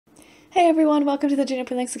Hey everyone, welcome to the Junior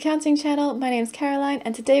Links Accounting channel. My name is Caroline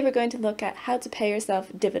and today we're going to look at how to pay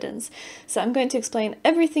yourself dividends. So I'm going to explain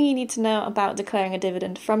everything you need to know about declaring a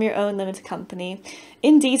dividend from your own limited company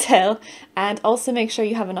in detail, and also make sure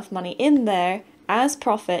you have enough money in there as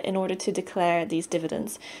profit in order to declare these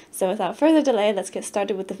dividends. So without further delay, let's get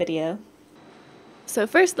started with the video. So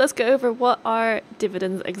first, let's go over what are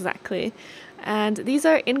dividends exactly. And these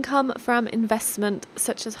are income from investment,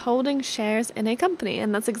 such as holding shares in a company.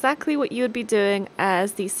 And that's exactly what you would be doing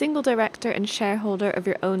as the single director and shareholder of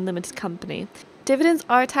your own limited company. Dividends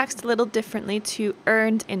are taxed a little differently to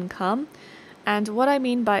earned income. And what I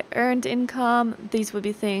mean by earned income, these would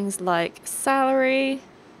be things like salary,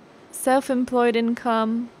 self-employed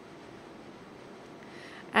income,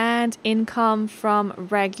 and income from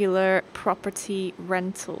regular property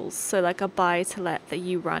rentals, so like a buy-to-let that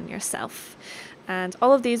you run yourself. And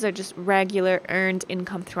all of these are just regular earned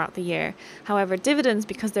income throughout the year. However, dividends,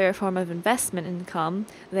 because they're a form of investment income,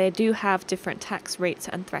 they do have different tax rates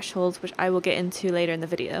and thresholds, which I will get into later in the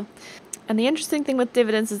video. And the interesting thing with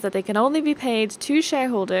dividends is that they can only be paid to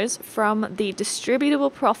shareholders from the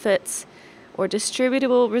distributable profits or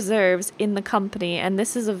distributable reserves in the company. And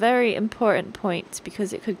this is a very important point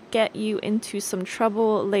because it could get you into some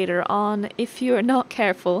trouble later on if you are not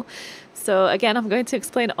careful. So again, I'm going to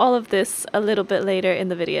explain all of this a little bit later in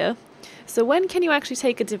the video. So when can you actually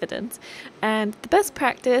take a dividend? And the best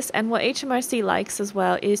practice, and what HMRC likes as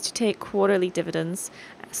well, is to take quarterly dividends.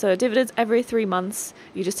 So dividends every 3 months,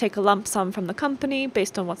 you just take a lump sum from the company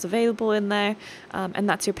based on what's available in there, and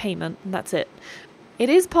that's your payment, and that's it. It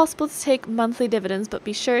is possible to take monthly dividends, but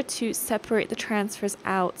be sure to separate the transfers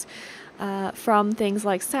out from things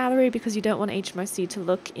like salary, because you don't want HMRC to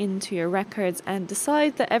look into your records and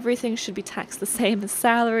decide that everything should be taxed the same as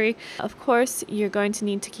salary. Of course, you're going to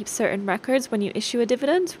need to keep certain records when you issue a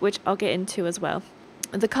dividend, which I'll get into as well.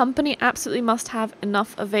 The company absolutely must have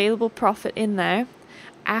enough available profit in there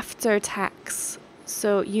after tax.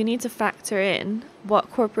 So you need to factor in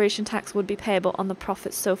what corporation tax would be payable on the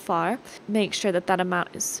profit so far. Make sure that that amount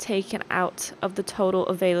is taken out of the total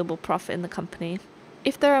available profit in the company.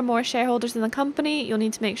 If there are more shareholders in the company, you'll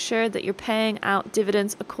need to make sure that you're paying out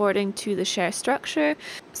dividends according to the share structure.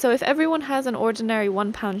 So if everyone has an ordinary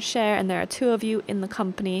 £1 share and there are 2 of you in the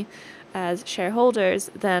company as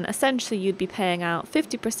shareholders, then essentially you'd be paying out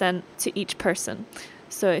 50% to each person.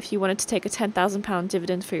 So if you wanted to take a £10,000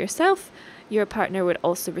 dividend for yourself, your partner would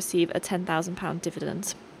also receive a £10,000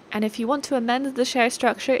 dividend. And if you want to amend the share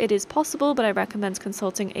structure, it is possible, but I recommend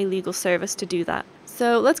consulting a legal service to do that.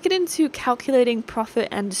 So let's get into calculating profit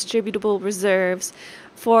and distributable reserves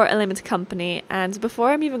for a limited company. And before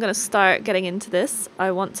I'm even going to start getting into this,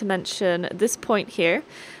 I want to mention this point here.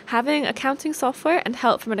 Having accounting software and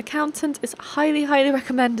help from an accountant is highly, highly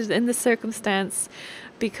recommended in this circumstance,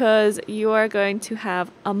 because you are going to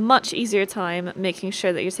have a much easier time making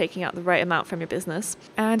sure that you're taking out the right amount from your business.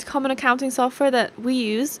 And common accounting software that we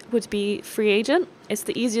use would be Free Agent. It's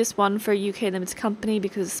the easiest one for a UK limited company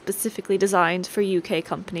because it's specifically designed for UK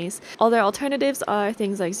companies. Other alternatives are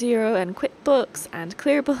things like Xero and QuickBooks and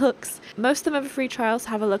ClearBooks. Most of them have a free trial, so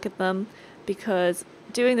have a look at them, because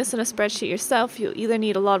doing this in a spreadsheet yourself, you'll either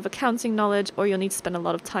need a lot of accounting knowledge or you'll need to spend a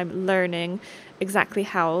lot of time learning exactly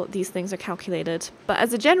how these things are calculated. But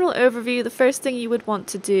as a general overview, the first thing you would want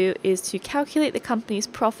to do is to calculate the company's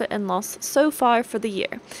profit and loss so far for the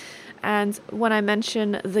year. And when I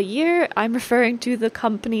mention the year, I'm referring to the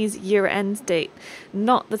company's year-end date,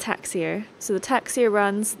 not the tax year. So the tax year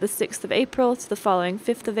runs the 6th of April to the following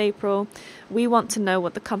 5th of April. We want to know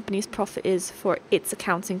what the company's profit is for its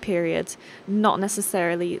accounting period, not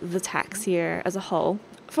necessarily the tax year as a whole.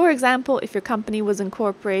 For example, if your company was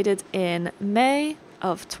incorporated in May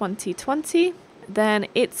of 2020, then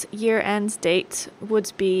its year-end date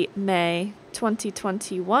would be May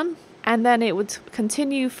 2021. And then it would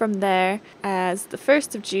continue from there as the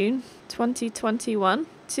 1st of June 2021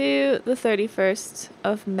 to the 31st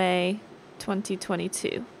of May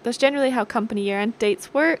 2022. That's generally how company year-end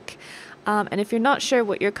dates work. And if you're not sure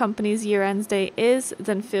what your company's year-end date is,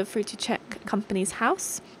 then feel free to check Companies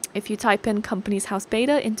House. If you type in Companies House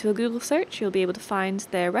Beta into a Google search, you'll be able to find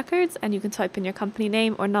their records, and you can type in your company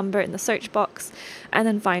name or number in the search box and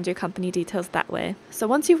then find your company details that way. So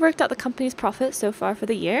once you've worked out the company's profit so far for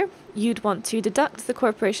the year, you'd want to deduct the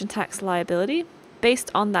corporation tax liability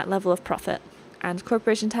based on that level of profit. And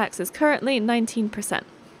corporation tax is currently 19%.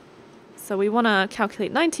 So we want to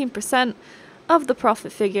calculate 19% of the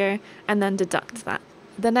profit figure and then deduct that.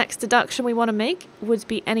 The next deduction we want to make would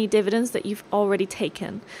be any dividends that you've already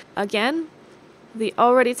taken. Again, the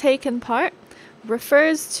already taken part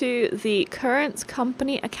refers to the current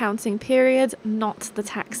company accounting period, not the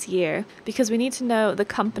tax year, because we need to know the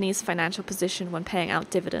company's financial position when paying out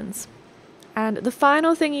dividends. And the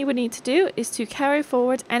final thing you would need to do is to carry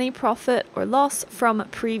forward any profit or loss from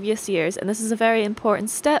previous years. And this is a very important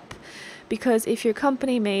step, because if your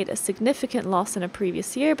company made a significant loss in a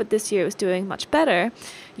previous year, but this year it was doing much better,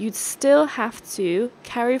 you'd still have to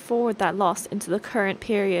carry forward that loss into the current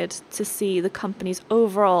period to see the company's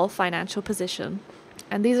overall financial position.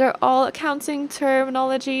 And these are all accounting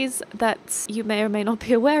terminologies that you may or may not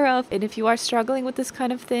be aware of. And if you are struggling with this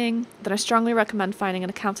kind of thing, then I strongly recommend finding an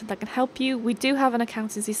accountant that can help you. We do have an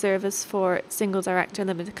accountancy service for single director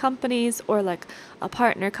limited companies, or like a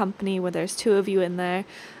partner company where there's two of you in there.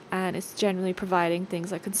 And it's generally providing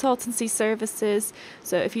things like consultancy services.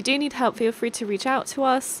 So if you do need help, feel free to reach out to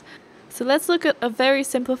us. So let's look at a very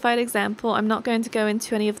simplified example. I'm not going to go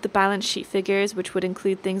into any of the balance sheet figures, which would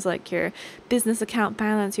include things like your business account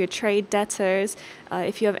balance, your trade debtors,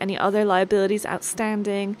 if you have any other liabilities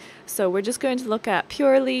outstanding. So we're just going to look at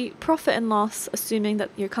purely profit and loss, assuming that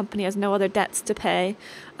your company has no other debts to pay,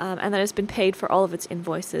 and that it's been paid for all of its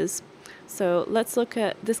invoices. So let's look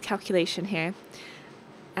at this calculation here.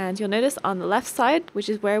 And you'll notice on the left side, which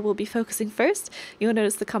is where we'll be focusing first, you'll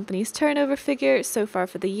notice the company's turnover figure so far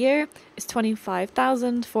for the year is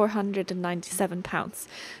 £25,497.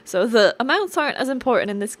 So the amounts aren't as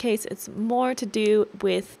important in this case, it's more to do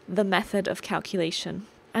with the method of calculation.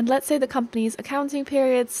 And let's say the company's accounting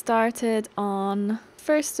period started on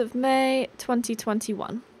 1st of May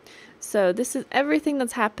 2021. So this is everything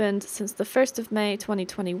that's happened since the 1st of May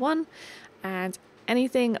 2021, and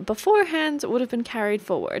anything beforehand would have been carried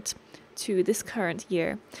forward to this current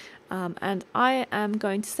year. And I am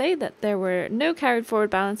going to say that there were no carried forward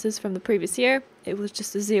balances from the previous year. It was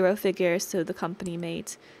just a zero figure, so the company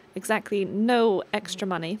made exactly no extra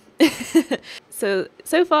money. So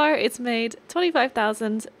far it's made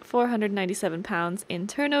 £25,497 in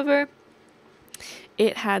turnover.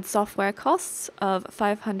 It had software costs of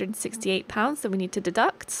 £568 that we need to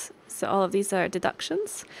deduct. So all of these are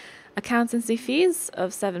deductions. Accountancy fees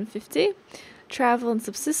of £750, travel and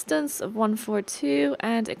subsistence of £142,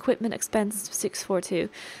 and equipment expense of £642.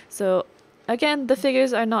 So again, the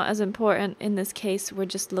figures are not as important in this case. We're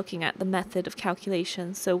just looking at the method of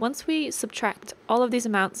calculation. So once we subtract all of these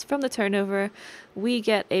amounts from the turnover, we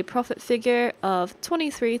get a profit figure of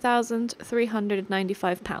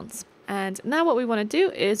 £23,395. And now what we want to do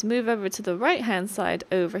is move over to the right hand side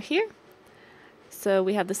over here. So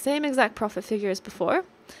we have the same exact profit figure as before.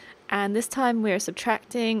 And this time we're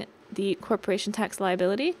subtracting the corporation tax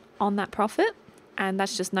liability on that profit, and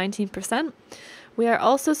that's just 19%. We are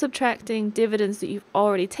also subtracting dividends that you've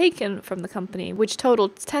already taken from the company, which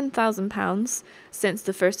totaled £10,000 since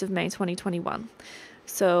the 1st of May 2021.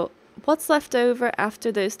 So what's left over after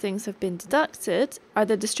those things have been deducted are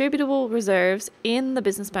the distributable reserves in the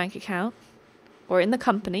business bank account or in the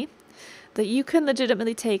company that you can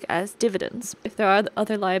legitimately take as dividends. If there are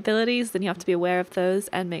other liabilities, then you have to be aware of those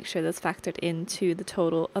and make sure that's factored into the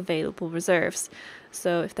total available reserves.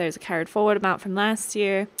 So if there's a carried forward amount from last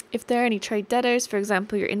year, if there are any trade debtors, for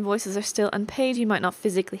example, your invoices are still unpaid, you might not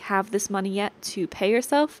physically have this money yet to pay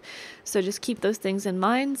yourself. So just keep those things in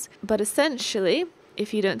mind. But essentially,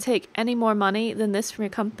 if you don't take any more money than this from your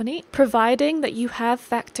company, providing that you have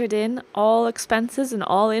factored in all expenses and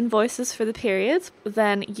all invoices for the period,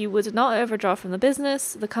 then you would not overdraw from the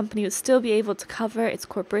business. The company would still be able to cover its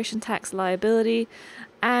corporation tax liability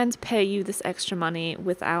and pay you this extra money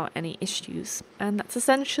without any issues. And that's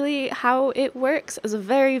essentially how it works as a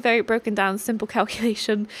very, very broken down, simple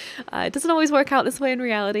calculation. It doesn't always work out this way in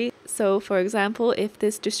reality. So for example, if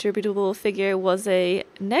this distributable figure was a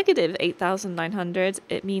negative 8,900,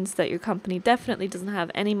 it means that your company definitely doesn't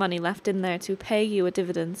have any money left in there to pay you a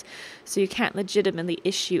dividend, so you can't legitimately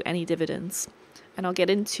issue any dividends. And I'll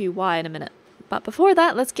get into why in a minute. But before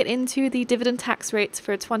that, let's get into the dividend tax rates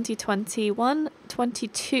for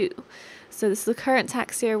 2021-22. So this is the current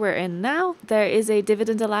tax year we're in now. There is a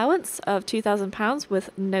dividend allowance of £2,000 with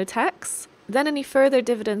no tax. Then any further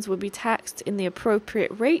dividends will be taxed in the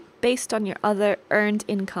appropriate rate based on your other earned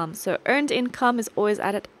income. So earned income is always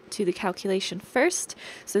added to the calculation first.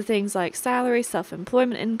 So things like salary,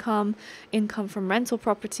 self-employment income, income from rental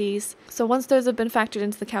properties. So once those have been factored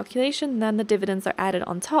into the calculation, then the dividends are added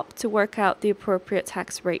on top to work out the appropriate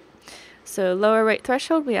tax rate. So lower rate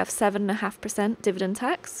threshold, we have 7.5% dividend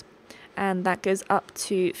tax, and that goes up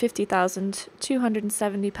to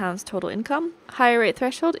 £50,270 total income. Higher rate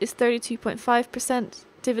threshold is 32.5%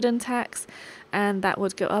 dividend tax, and that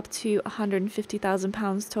would go up to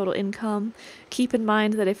 £150,000 total income. Keep in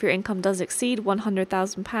mind that if your income does exceed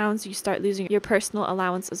 £100,000, you start losing your personal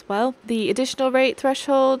allowance as well. The additional rate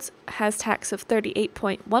threshold has tax of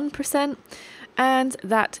 38.1%, and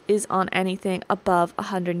that is on anything above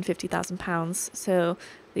 £150,000. So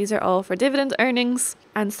these are all for dividend earnings.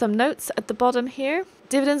 And some notes at the bottom here.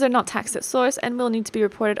 Dividends are not taxed at source and will need to be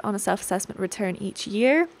reported on a self-assessment return each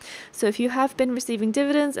year. So if you have been receiving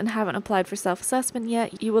dividends and haven't applied for self-assessment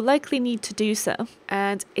yet, you will likely need to do so.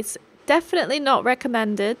 And it's definitely not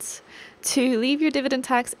recommended to leave your dividend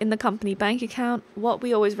tax in the company bank account. What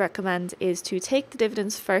we always recommend is to take the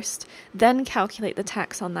dividends first, then calculate the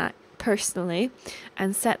tax on that personally,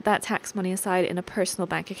 and set that tax money aside in a personal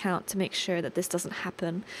bank account to make sure that this doesn't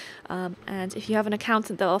happen. And if you have an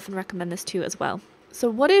accountant, they'll often recommend this too as well. So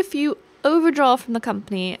what if you overdraw from the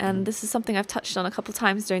company? And this is something I've touched on a couple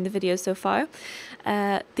times during the video so far.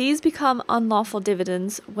 These become unlawful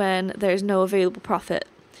dividends when there's no available profit.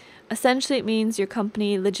 Essentially, it means your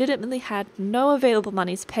company legitimately had no available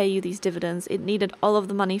money to pay you these dividends. It needed all of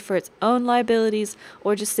the money for its own liabilities,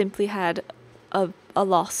 or just simply had a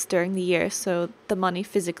loss during the year, so the money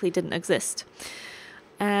physically didn't exist.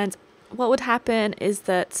 And what would happen is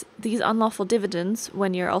that these unlawful dividends,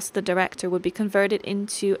 when you're also the director, would be converted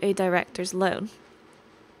into a director's loan.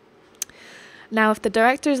 Now, if the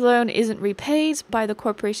director's loan isn't repaid by the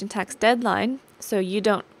corporation tax deadline, so you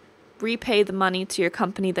don't repay the money to your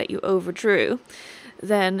company that you overdrew,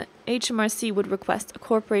 then HMRC would request a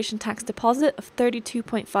corporation tax deposit of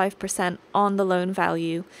 32.5% on the loan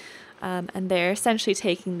value. And they're essentially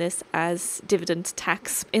taking this as dividend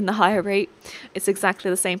tax in the higher rate. It's exactly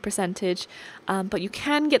the same percentage, but you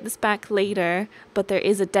can get this back later, but there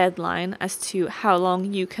is a deadline as to how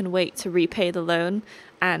long you can wait to repay the loan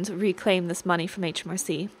and reclaim this money from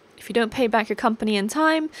HMRC. If you don't pay back your company in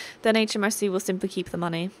time, then HMRC will simply keep the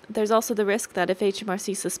money. There's also the risk that if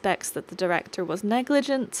HMRC suspects that the director was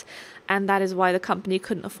negligent, and that is why the company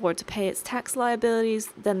couldn't afford to pay its tax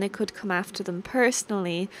liabilities, then they could come after them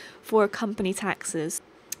personally for company taxes.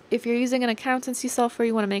 If you're using an accountancy software,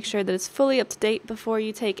 you want to make sure that it's fully up to date before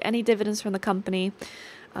you take any dividends from the company,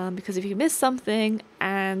 because if you miss something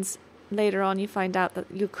and later on you find out that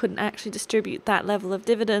you couldn't actually distribute that level of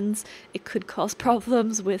dividends, it could cause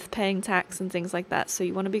problems with paying tax and things like that. So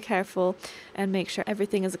you want to be careful and make sure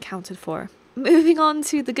everything is accounted for. Moving on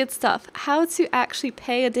to the good stuff, how to actually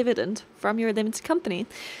pay a dividend from your limited company.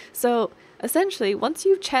 So essentially, once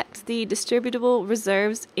you've checked the distributable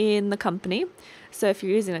reserves in the company, so if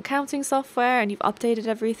you're using accounting software and you've updated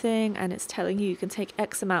everything and it's telling you can take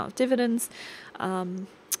X amount of dividends,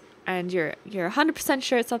 and you're 100%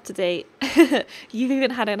 sure it's up to date, you've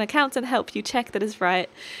even had an accountant help you check that it's right,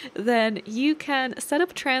 then you can set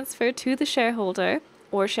up a transfer to the shareholder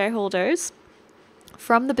or shareholders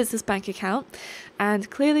from the business bank account and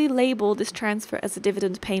clearly label this transfer as a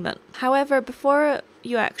dividend payment. However, before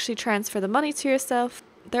you actually transfer the money to yourself,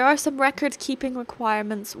 there are some record keeping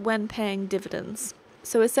requirements when paying dividends.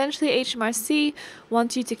 So essentially, HMRC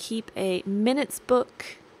wants you to keep a minutes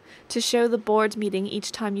book to show the board meeting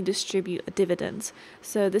each time you distribute a dividend.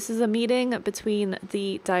 So this is a meeting between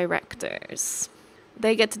the directors.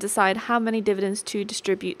 They get to decide how many dividends to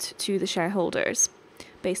distribute to the shareholders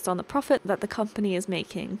based on the profit that the company is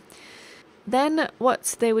making. Then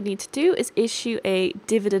what they would need to do is issue a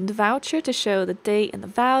dividend voucher to show the date and the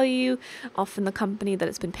value, often the company that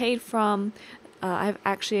it's been paid from. I've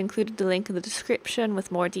actually included the link in the description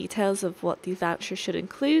with more details of what the voucher should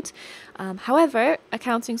include. However,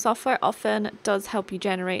 accounting software often does help you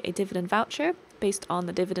generate a dividend voucher based on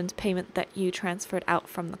the dividend payment that you transferred out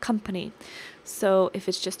from the company. So if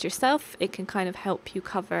it's just yourself, it can kind of help you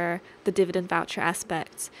cover the dividend voucher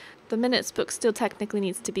aspects. The minutes book still technically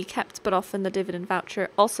needs to be kept, but often the dividend voucher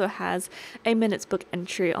also has a minutes book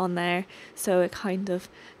entry on there, so it kind of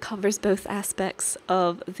covers both aspects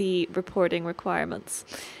of the reporting requirements.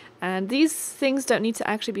 And these things don't need to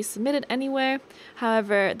actually be submitted anywhere.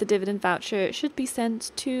 However, the dividend voucher should be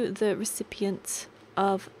sent to the recipient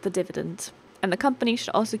of the dividend, and the company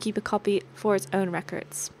should also keep a copy for its own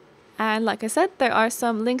records. And like I said, there are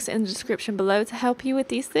some links in the description below to help you with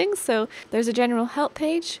these things. So there's a general help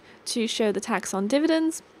page to show the tax on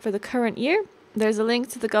dividends for the current year. There's a link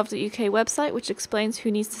to the gov.uk website which explains who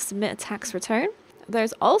needs to submit a tax return.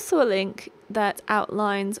 There's also a link that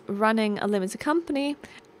outlines running a limited company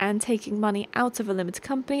and taking money out of a limited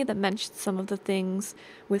company that mentions some of the things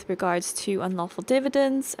with regards to unlawful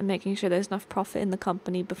dividends and making sure there's enough profit in the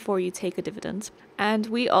company before you take a dividend. And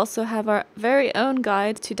we also have our very own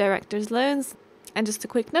guide to directors' loans. And just a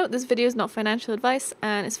quick note, this video is not financial advice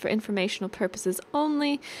and it's for informational purposes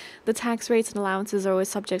only. The tax rates and allowances are always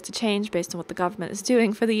subject to change based on what the government is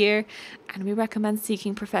doing for the year, and we recommend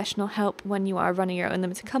seeking professional help when you are running your own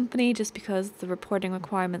limited company, just because the reporting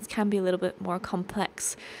requirements can be a little bit more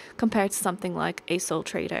complex compared to something like a sole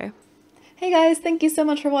trader. Hey guys, thank you so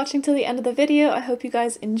much for watching till the end of the video. I hope you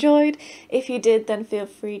guys enjoyed. If you did, then feel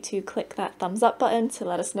free to click that thumbs up button to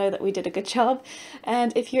let us know that we did a good job.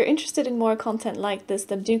 And if you're interested in more content like this,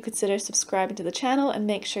 then do consider subscribing to the channel and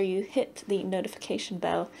make sure you hit the notification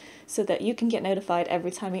bell so that you can get notified every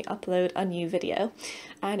time we upload a new video.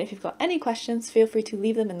 And if you've got any questions, feel free to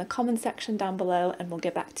leave them in the comment section down below and we'll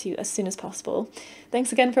get back to you as soon as possible.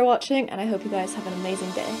 Thanks again for watching, and I hope you guys have an amazing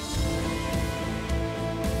day.